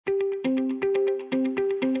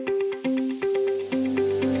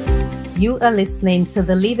You are listening to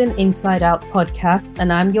the Living Inside Out podcast,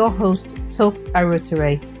 and I'm your host, Topes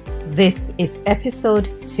Arotere. This is episode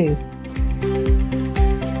 2.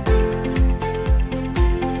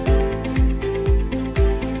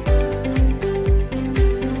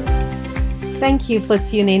 Thank you for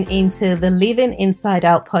tuning into the Living Inside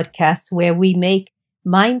Out podcast, where we make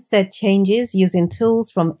mindset changes using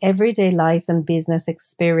tools from everyday life and business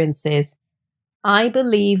experiences. I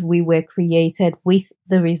believe we were created with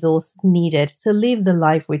the resource needed to live the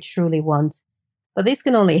life we truly want. But this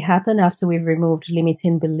can only happen after we've removed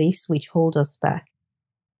limiting beliefs which hold us back.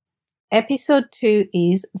 Episode 2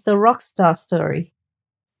 is the Rockstar Story.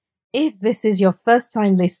 If this is your first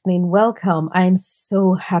time listening, welcome. I am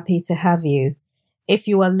so happy to have you. If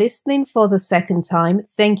you are listening for the second time,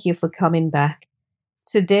 thank you for coming back.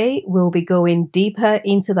 Today, we'll be going deeper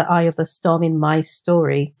into the eye of the storm in my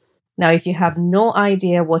story. Now, if you have no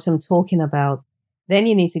idea what I'm talking about, then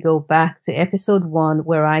you need to go back to episode 1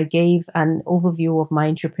 where I gave an overview of my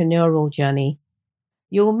entrepreneurial journey.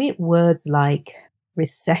 You'll meet words like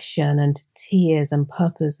recession and tears and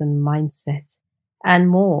purpose and mindset and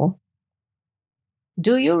more.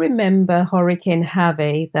 Do you remember Hurricane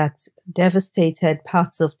Harvey that devastated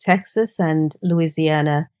parts of Texas and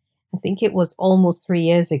Louisiana? I think it was almost 3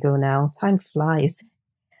 years ago now. Time flies.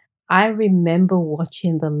 I remember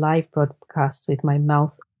watching the live broadcast with my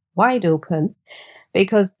mouth wide open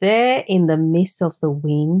because there in the midst of the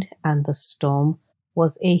wind and the storm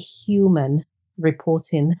was a human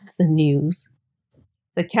reporting the news.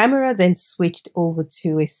 The camera then switched over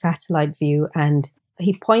to a satellite view and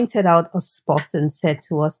he pointed out a spot and said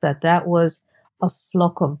to us that was a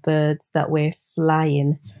flock of birds that were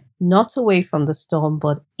flying, not away from the storm,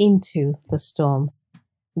 but into the storm.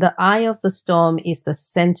 The eye of the storm is the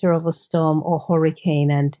center of a storm or hurricane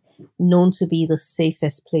and known to be the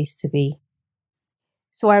safest place to be.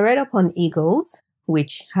 So I read up on eagles,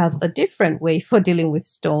 which have a different way for dealing with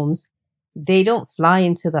storms. They don't fly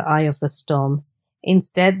into the eye of the storm.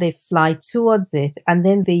 Instead, they fly towards it and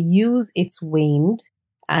then they use its wind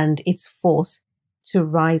and its force to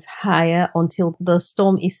rise higher until the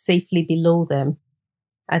storm is safely below them.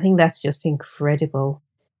 I think that's just incredible.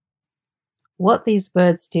 What these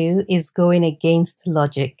birds do is going against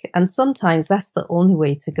logic, and sometimes that's the only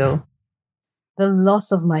way to go. The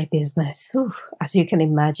loss of my business, as you can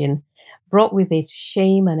imagine, brought with it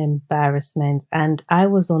shame and embarrassment, and I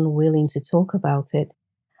was unwilling to talk about it.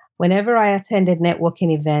 Whenever I attended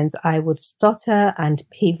networking events, I would stutter and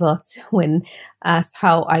pivot when asked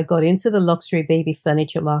how I got into the luxury baby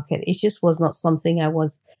furniture market. It just was not something I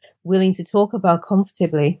was willing to talk about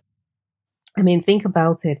comfortably. I mean, think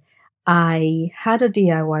about it. I had a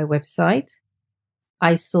DIY website.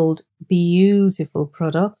 I sold beautiful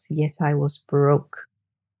products, yet I was broke.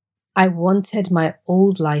 I wanted my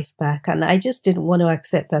old life back, and I just didn't want to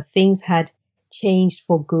accept that things had changed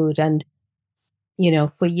for good. And,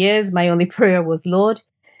 for years, my only prayer was, Lord,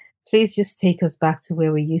 please just take us back to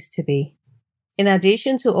where we used to be. In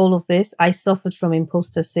addition to all of this, I suffered from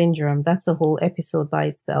imposter syndrome. That's a whole episode by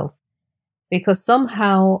itself. Because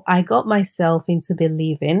somehow I got myself into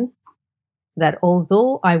believing that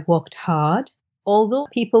although I worked hard, although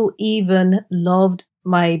people even loved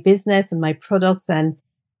my business and my products and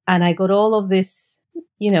I got all of this,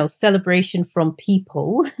 celebration from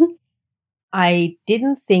people, I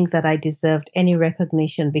didn't think that I deserved any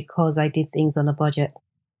recognition because I did things on a budget.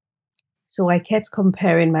 So I kept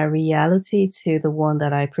comparing my reality to the one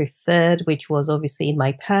that I preferred, which was obviously in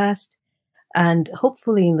my past and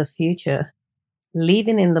hopefully in the future.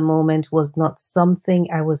 Living in the moment was not something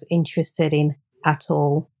I was interested in at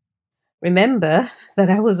all. Remember that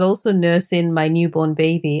I was also nursing my newborn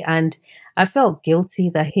baby and I felt guilty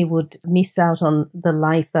that he would miss out on the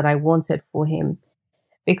life that I wanted for him.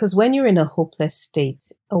 Because when you're in a hopeless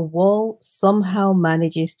state, a wall somehow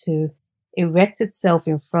manages to erect itself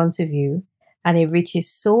in front of you and it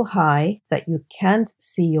reaches so high that you can't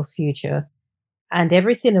see your future. And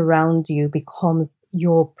everything around you becomes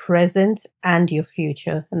your present and your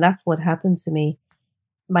future. And that's what happened to me.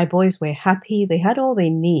 My boys were happy. They had all they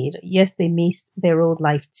need. Yes, they missed their old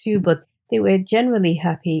life too, but they were generally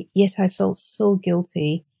happy. Yet I felt so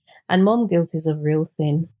guilty. And mom guilt is a real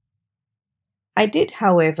thing. I did,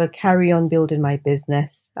 however, carry on building my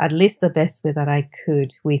business, at least the best way that I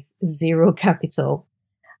could with zero capital.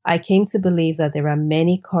 I came to believe that there are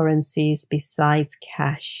many currencies besides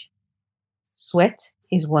cash. Sweat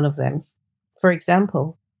is one of them. For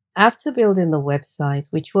example, after building the website,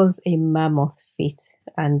 which was a mammoth feat,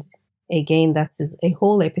 and again, that is a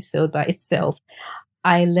whole episode by itself,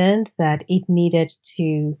 I learned that it needed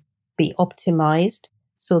to be optimized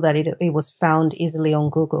so that it was found easily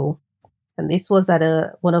on Google. And this was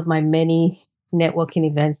at one of my many networking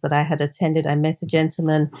events that I had attended. I met a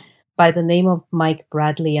gentleman by the name of Mike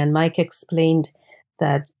Bradley, and Mike explained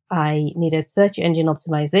that I needed search engine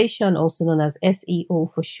optimization, also known as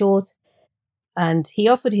SEO for short. And he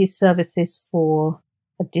offered his services for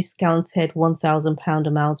a discounted £1,000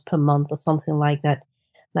 amount per month or something like that.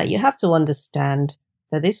 Now, you have to understand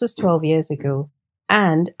that this was 12 years ago,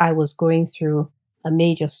 and I was going through a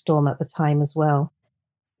major storm at the time as well.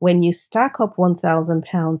 When you stack up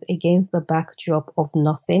 £1,000 against the backdrop of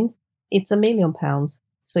nothing, it's £1,000,000.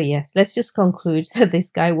 So yes, let's just conclude that this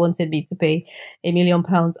guy wanted me to pay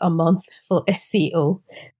 £1,000,000 a month for SEO.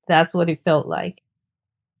 That's what it felt like.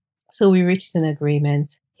 So we reached an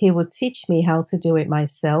agreement. He would teach me how to do it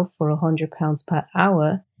myself for £100 per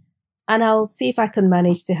hour, and I'll see if I can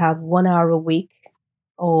manage to have 1 hour a week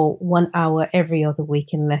or 1 hour every other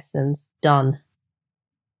week in lessons done.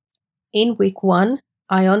 In week 1,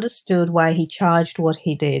 I understood why he charged what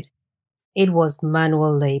he did. It was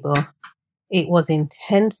manual labor. It was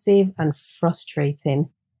intensive and frustrating,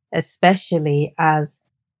 especially as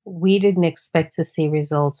we didn't expect to see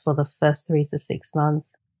results for the first 3 to 6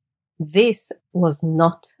 months. This was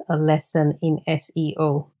not a lesson in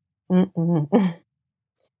SEO.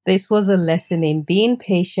 This was a lesson in being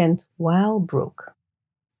patient while broke.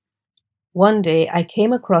 One day, I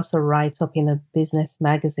came across a write-up in a business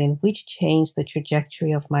magazine which changed the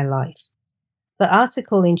trajectory of my life. The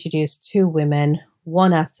article introduced 2 women,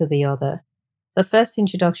 one after the other. The first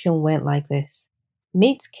introduction went like this.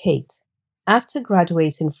 Meet Kate. After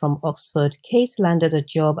graduating from Oxford, Kate landed a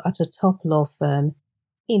job at a top law firm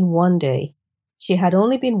in one day. She had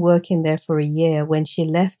only been working there for a year when she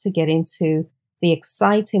left to get into the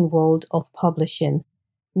exciting world of publishing.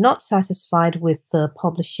 Not satisfied with the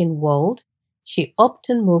publishing world, she upped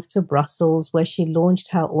and moved to Brussels, where she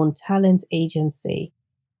launched her own talent agency.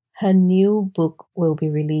 Her new book will be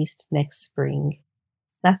released next spring.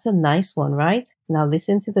 That's a nice one, right? Now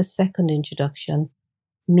listen to the second introduction.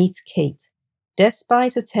 Meet Kate.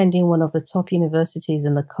 Despite attending one of the top universities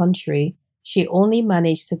in the country, she only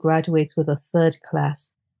managed to graduate with a 3rd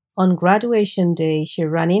class. On graduation day, she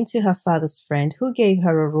ran into her father's friend, who gave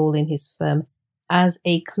her a role in his firm as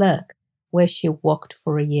a clerk, where she worked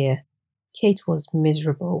for a year. Kate was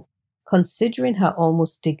miserable, considering her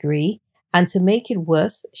almost degree, and to make it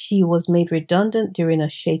worse, she was made redundant during a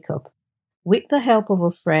shakeup. With the help of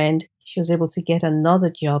a friend, she was able to get another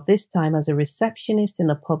job, this time as a receptionist in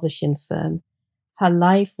a publishing firm. Her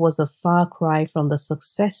life was a far cry from the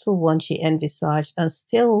successful one she envisaged, and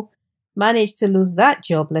still managed to lose that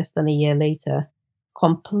job less than a year later.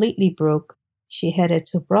 Completely broke, she headed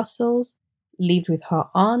to Brussels, lived with her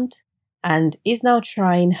aunt, and is now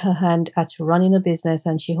trying her hand at running a business,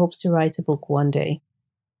 and she hopes to write a book one day.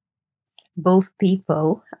 Both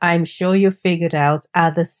people, I'm sure you figured out,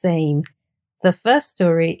 are the same. The first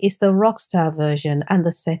story is the rockstar version, and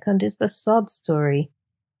the second is the sub story.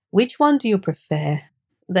 Which one do you prefer?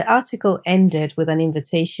 The article ended with an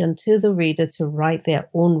invitation to the reader to write their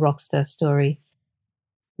own rockstar story.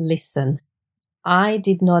 Listen, I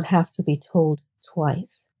did not have to be told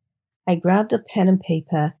twice. I grabbed a pen and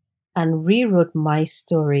paper and rewrote my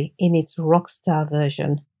story in its rockstar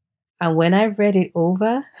version. And when I read it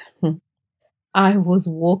over, I was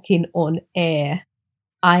walking on air.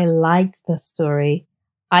 I liked the story.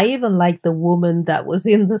 I even liked the woman that was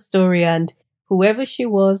in the story, and whoever she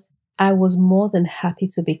was, I was more than happy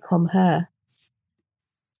to become her.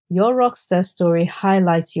 Your rockstar story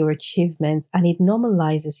highlights your achievements and it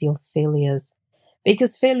normalizes your failures.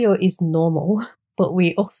 Because failure is normal, but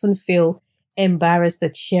we often feel embarrassed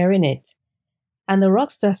at sharing it. And the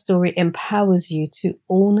rockstar story empowers you to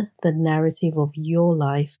own the narrative of your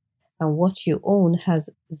life, and what you own has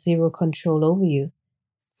zero control over you.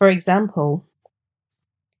 For example,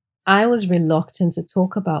 I was reluctant to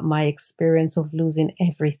talk about my experience of losing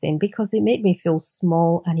everything because it made me feel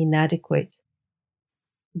small and inadequate.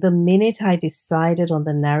 The minute I decided on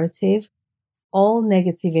the narrative, all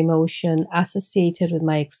negative emotion associated with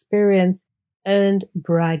my experience earned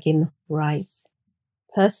bragging rights.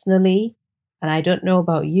 Personally, and I don't know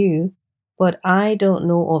about you, but I don't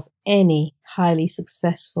know of any highly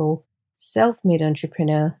successful self-made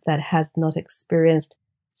entrepreneur that has not experienced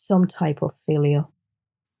some type of failure.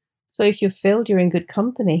 So if you failed, you're in good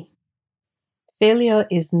company. Failure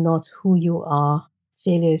is not who you are.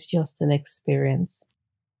 Failure is just an experience.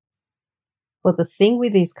 But the thing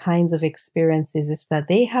with these kinds of experiences is that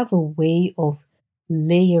they have a way of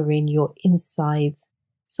layering your insides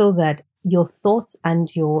so that your thoughts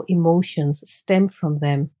and your emotions stem from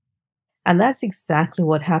them. And that's exactly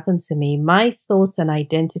what happened to me. My thoughts and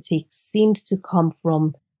identity seemed to come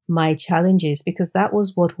from my challenges, because that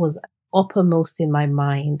was what was uppermost in my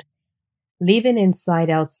mind. Living inside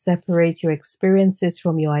out separates your experiences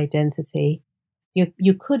from your identity.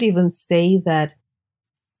 You could even say that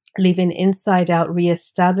living inside out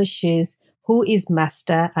reestablishes who is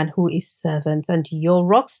master and who is servant, and your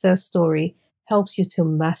rockstar story helps you to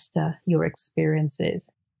master your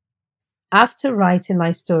experiences. After writing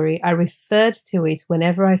my story, I referred to it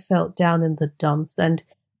whenever I felt down in the dumps, and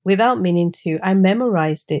without meaning to, I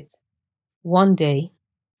memorized it. One day,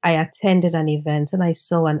 I attended an event and I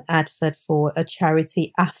saw an advert for a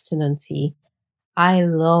charity afternoon tea. I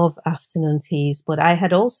love afternoon teas, but I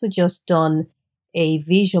had also just done a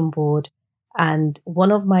vision board, and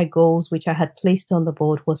one of my goals, which I had placed on the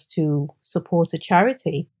board, was to support a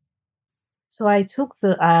charity. So I took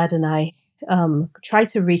the ad and I tried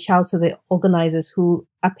to reach out to the organizers who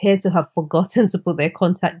appear to have forgotten to put their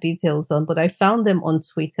contact details on, but I found them on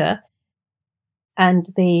Twitter and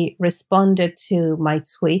they responded to my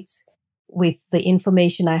tweet with the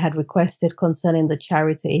information I had requested concerning the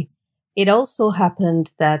charity. It also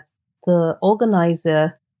happened that the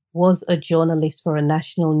organizer was a journalist for a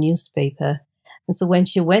national newspaper. And so when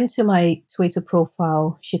she went to my Twitter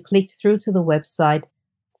profile, she clicked through to the website,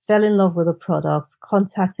 fell in love with the products,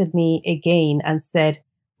 contacted me again and said,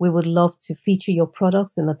 we would love to feature your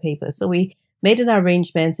products in the paper. So we made an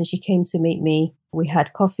arrangement and she came to meet me. We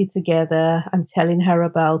had coffee together. I'm telling her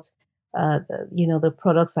about, the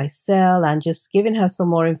products I sell and just giving her some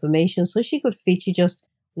more information so she could feature just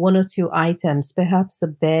one or two items, perhaps a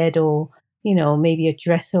bed or, maybe a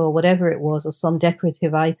dresser or whatever it was, or some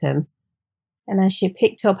decorative item. And as she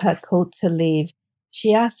picked up her coat to leave,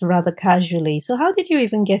 she asked rather casually, so how did you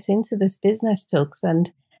even get into this business, Tux?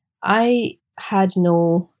 And I had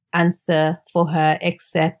no answer for her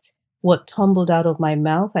except what tumbled out of my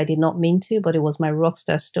mouth. I did not mean to, but it was my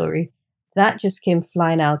rockstar story. That just came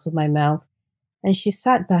flying out of my mouth. And she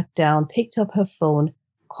sat back down, picked up her phone,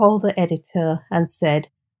 called the editor and said,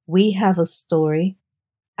 we have a story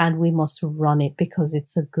and we must run it because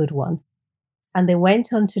it's a good one. And they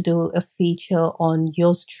went on to do a feature on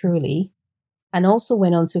yours truly and also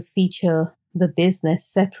went on to feature the business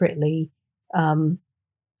separately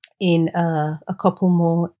in a couple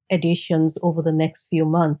more editions over the next few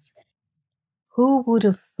months. Who would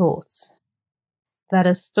have thought that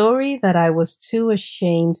a story that I was too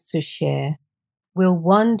ashamed to share will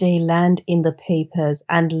one day land in the papers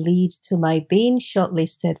and lead to my being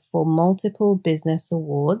shortlisted for multiple business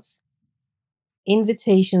awards,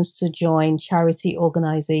 invitations to join charity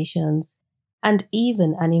organizations, and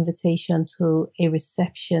even an invitation to a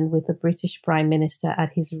reception with the British Prime Minister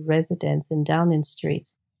at his residence in Downing Street.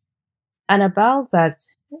 And about that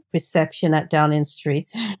reception at Downing Street,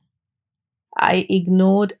 I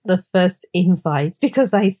ignored the first invite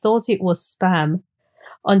because I thought it was spam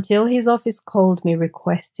until his office called me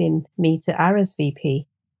requesting me to RSVP.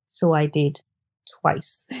 So I did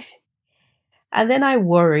twice. And then I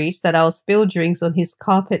worried that I'll spill drinks on his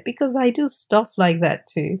carpet because I do stuff like that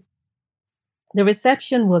too. The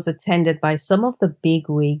reception was attended by some of the big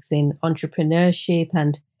wigs in entrepreneurship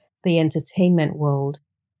and the entertainment world.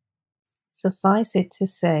 Suffice it to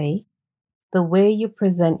say, the way you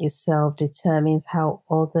present yourself determines how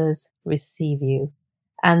others receive you,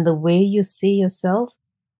 and the way you see yourself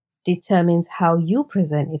determines how you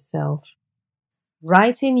present yourself.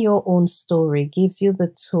 Writing your own story gives you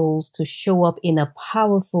the tools to show up in a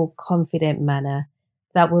powerful, confident manner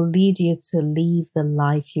that will lead you to live the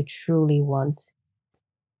life you truly want.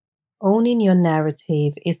 Owning your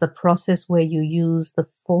narrative is the process where you use the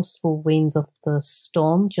forceful winds of the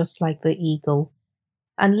storm, just like the eagle,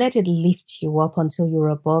 and let it lift you up until you're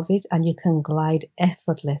above it and you can glide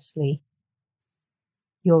effortlessly.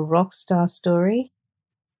 Your rock star story,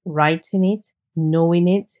 writing it, knowing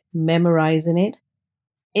it, memorizing it,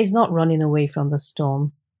 is not running away from the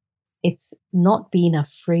storm. It's not being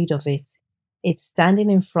afraid of it. It's standing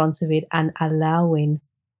in front of it and allowing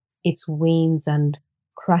its winds and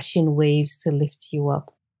crashing waves to lift you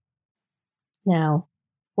up. Now,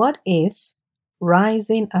 what if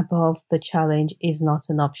rising above the challenge is not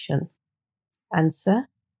an option? Answer,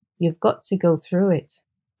 you've got to go through it.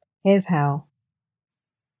 Here's how.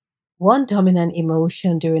 One dominant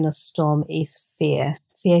emotion during a storm is fear.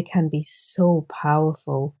 Fear can be so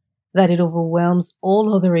powerful that it overwhelms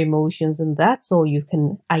all other emotions, and that's all you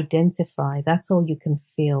can identify. That's all you can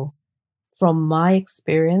feel. From my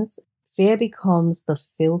experience, fear becomes the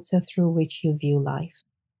filter through which you view life.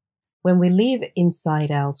 When we live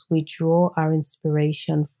inside out, we draw our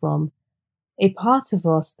inspiration from a part of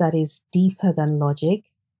us that is deeper than logic,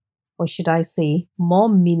 or should I say, more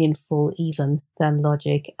meaningful even than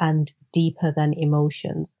logic and deeper than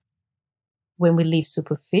emotions. when we live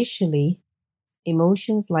superficially,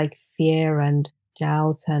 emotions like fear and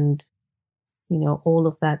doubt and, all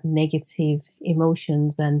of that negative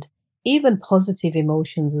emotions and even positive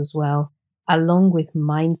emotions as well, along with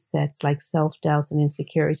mindsets like self doubt and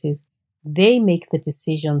insecurities, they make the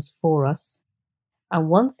decisions for us. And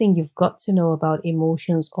one thing you've got to know about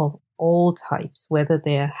emotions of all types, whether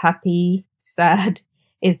they're happy, sad,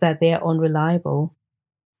 is that they're unreliable.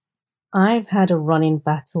 I've had a running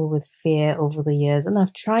battle with fear over the years, and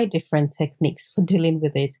I've tried different techniques for dealing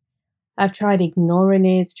with it. I've tried ignoring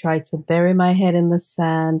it, tried to bury my head in the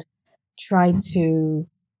sand, tried to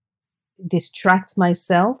distract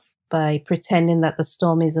myself by pretending that the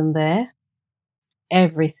storm isn't there.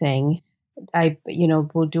 Everything.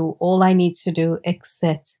 Will do all I need to do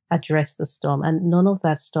except address the storm, and none of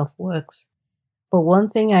that stuff works. But one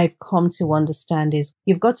thing I've come to understand is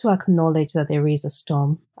you've got to acknowledge that there is a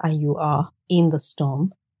storm and you are in the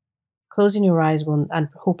storm. Closing your eyes and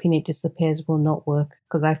hoping it disappears will not work,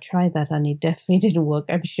 because I've tried that and it definitely didn't work.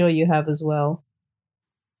 I'm sure you have as well.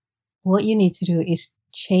 What you need to do is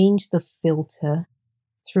change the filter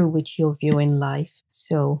through which you're viewing life.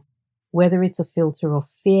 So whether it's a filter of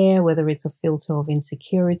fear, whether it's a filter of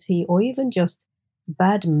insecurity, or even just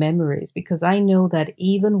bad memories, because I know that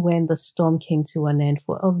even when the storm came to an end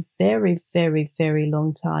for a very, very, very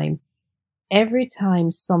long time, every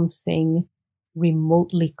time something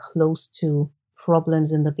remotely close to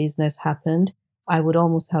problems in the business happened, I would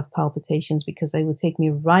almost have palpitations because they would take me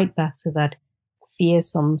right back to that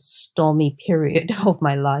fearsome, stormy period of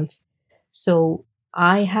my life. So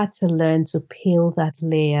I had to learn to peel that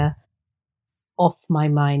layer off my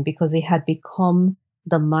mind because it had become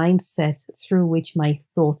the mindset through which my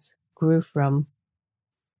thoughts grew from.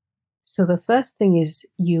 So the first thing is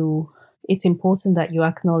it's important that you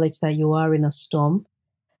acknowledge that you are in a storm.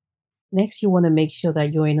 Next, you want to make sure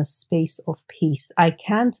that you're in a space of peace. I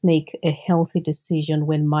can't make a healthy decision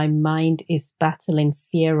when my mind is battling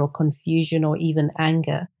fear or confusion or even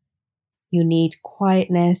anger. You need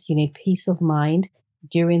quietness, you need peace of mind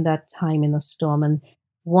during that time in a storm. And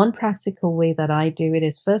one practical way that I do it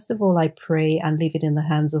is, first of all, I pray and leave it in the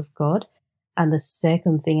hands of God. And the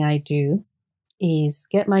second thing I do is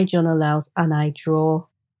get my journal out and I draw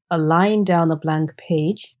a line down a blank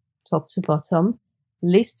page, top to bottom.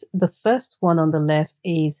 List the first one on the left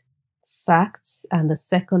is facts and the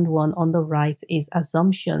second one on the right is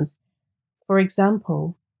assumptions. For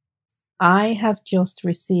example, I have just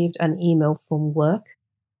received an email from work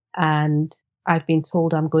and I've been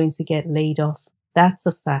told I'm going to get laid off. That's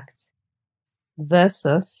a fact.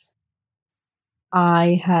 Versus,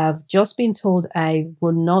 I have just been told I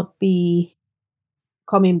will not be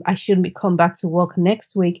I shouldn't be come back to work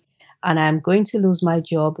next week, and I'm going to lose my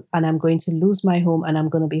job and I'm going to lose my home and I'm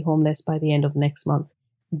going to be homeless by the end of next month.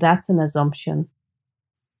 That's an assumption.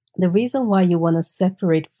 The reason why you want to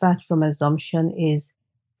separate fact from assumption is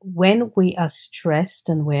when we are stressed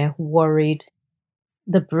and we're worried,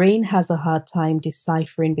 the brain has a hard time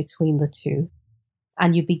deciphering between the two.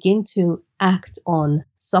 And you begin to act on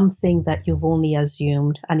something that you've only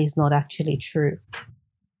assumed and is not actually true.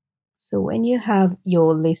 So when you have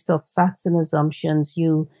your list of facts and assumptions,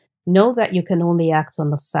 you know that you can only act on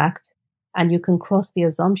the fact and you can cross the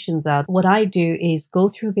assumptions out. What I do is go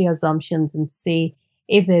through the assumptions and see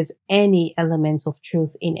if there's any element of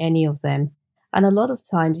truth in any of them. And a lot of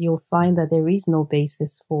times you'll find that there is no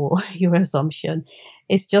basis for your assumption.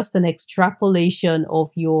 It's just an extrapolation of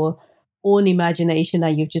your own imagination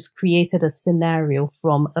and you've just created a scenario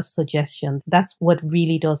from a suggestion. That's what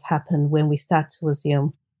really does happen when we start to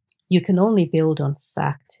assume. You can only build on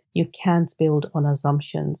fact. You can't build on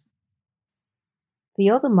assumptions. The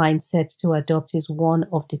other mindset to adopt is one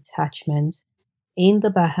of detachment. In the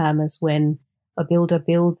Bahamas, when a builder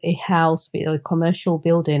builds a house, a commercial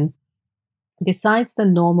building, besides the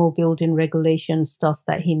normal building regulation stuff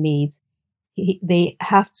that he needs, they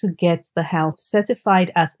have to get the house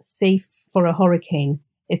certified as safe for a hurricane.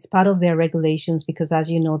 It's part of their regulations because, as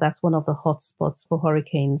you know, that's one of the hot spots for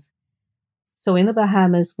hurricanes. So in the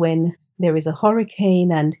Bahamas, when there is a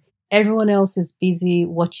hurricane and everyone else is busy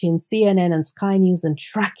watching CNN and Sky News and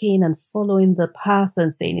tracking and following the path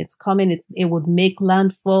and saying it's coming, it would make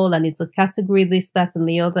landfall and it's a category this, that, and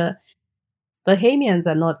the other. Bahamians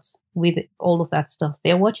are not with all of that stuff.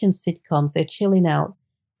 They're watching sitcoms. They're chilling out.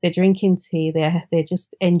 They're drinking tea. They're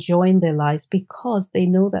just enjoying their lives because they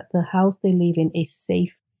know that the house they live in is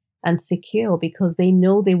safe and secure, because they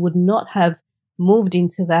know they would not have moved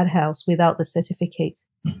into that house without the certificate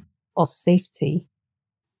of safety.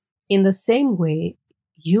 In the same way,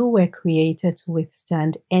 you were created to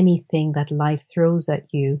withstand anything that life throws at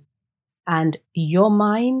you. And your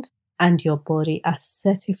mind and your body are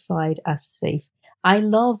certified as safe. I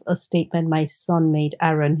love a statement my son made,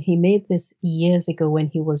 Aaron. He made this years ago when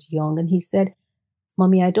he was young, and he said,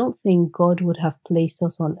 Mommy, I don't think God would have placed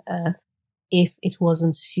us on earth if it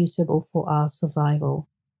wasn't suitable for our survival.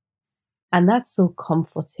 And that's so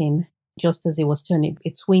comforting, just as he was turning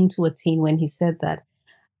between to a teen when he said that.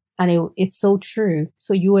 And it's so true.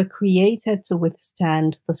 So you were created to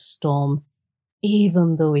withstand the storm,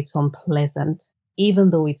 even though it's unpleasant,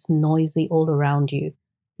 even though it's noisy all around you.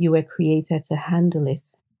 You were created to handle it.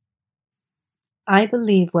 I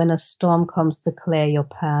believe when a storm comes to clear your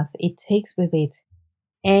path, it takes with it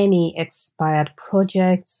any expired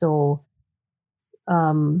projects or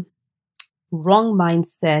wrong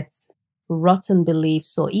mindsets, rotten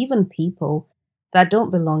beliefs, or even people that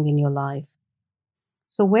don't belong in your life.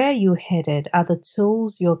 So where are you headed? Are the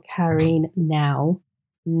tools you're carrying now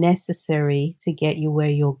necessary to get you where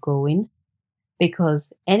you're going?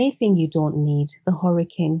 Because anything you don't need, the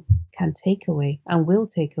hurricane can take away and will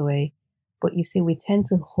take away. But you see, we tend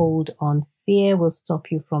to hold on. Fear will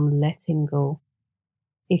stop you from letting go.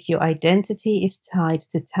 If your identity is tied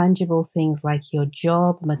to tangible things like your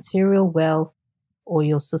job, material wealth, or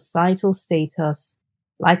your societal status,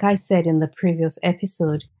 like I said in the previous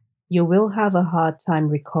episode, you will have a hard time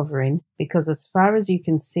recovering because as far as you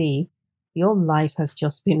can see, your life has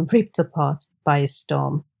just been ripped apart by a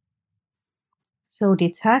storm. So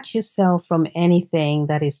detach yourself from anything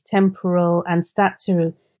that is temporal and start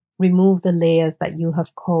to remove the layers that you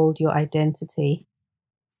have called your identity.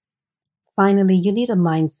 Finally, you need a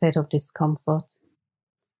mindset of discomfort,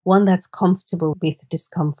 one that's comfortable with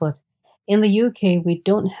discomfort. In the UK, we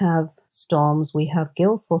don't have storms, we have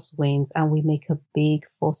gale force winds, and we make a big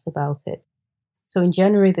fuss about it. So in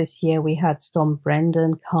January this year, we had Storm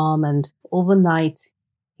Brendan come, and overnight,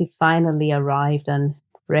 he finally arrived and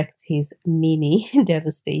wreaked his mini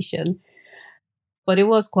devastation. But it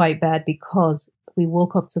was quite bad because we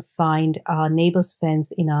woke up to find our neighbor's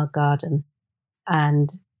fence in our garden,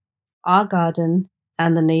 and our garden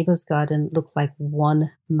and the neighbor's garden looked like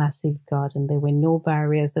one massive garden. There were no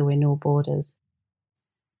barriers, there were no borders.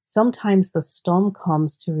 Sometimes the storm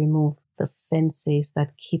comes to remove the fences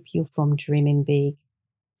that keep you from dreaming big,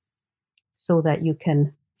 so that you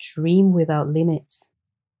can dream without limits.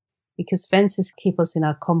 Because fences keep us in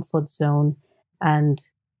our comfort zone, and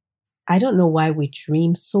I don't know why we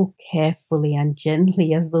dream so carefully and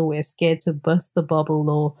gently as though we're scared to burst the bubble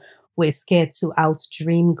or we're scared to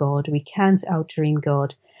outdream God. We can't outdream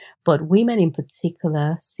God. But women in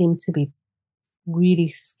particular seem to be really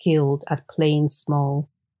skilled at playing small.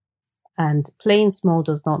 And playing small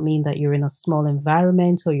does not mean that you're in a small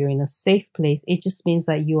environment or you're in a safe place. It just means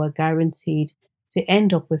that you are guaranteed to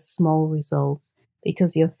end up with small results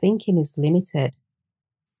because your thinking is limited.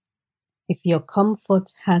 If your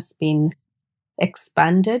comfort has been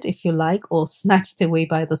expanded, if you like, or snatched away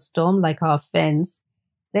by the storm like our fence,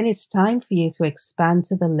 then it's time for you to expand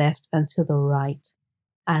to the left and to the right,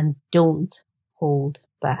 and don't hold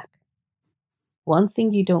back. One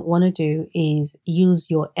thing you don't want to do is use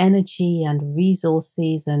your energy and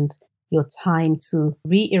resources and your time to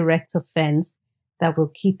re-erect a fence that will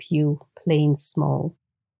keep you playing small.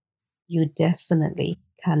 You definitely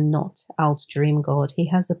cannot outdream God. He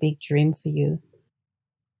has a big dream for you.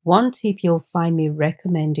 One tip you'll find me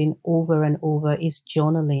recommending over and over is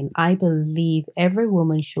journaling. I believe every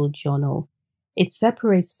woman should journal. It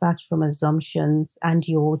separates facts from assumptions, and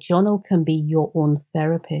your journal can be your own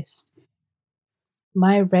therapist.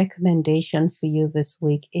 My recommendation for you this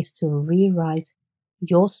week is to rewrite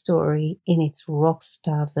your story in its rock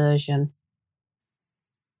star version.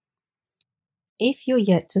 If you're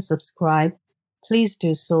yet to subscribe, please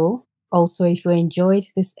do so. Also, if you enjoyed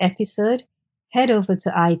this episode, head over to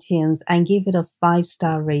iTunes and give it a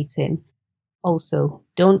 5-star rating. Also,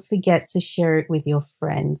 don't forget to share it with your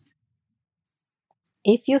friends.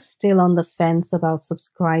 If you're still on the fence about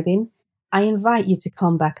subscribing, I invite you to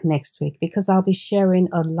come back next week because I'll be sharing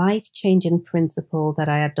a life-changing principle that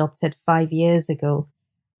I adopted 5 years ago,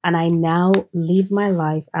 and I now live my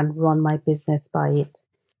life and run my business by it.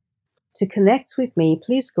 To connect with me,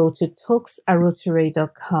 please go to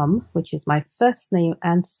talksarotore.com, which is my first name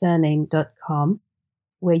and surname.com,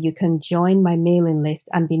 where you can join my mailing list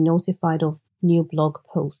and be notified of new blog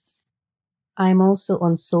posts. I'm also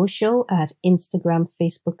on social at Instagram,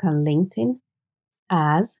 Facebook, and LinkedIn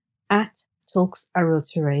as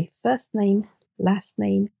 @talksarotore. First name, last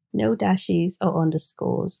name, no dashes or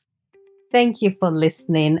underscores. Thank you for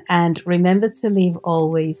listening, and remember to live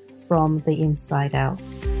always from the inside out.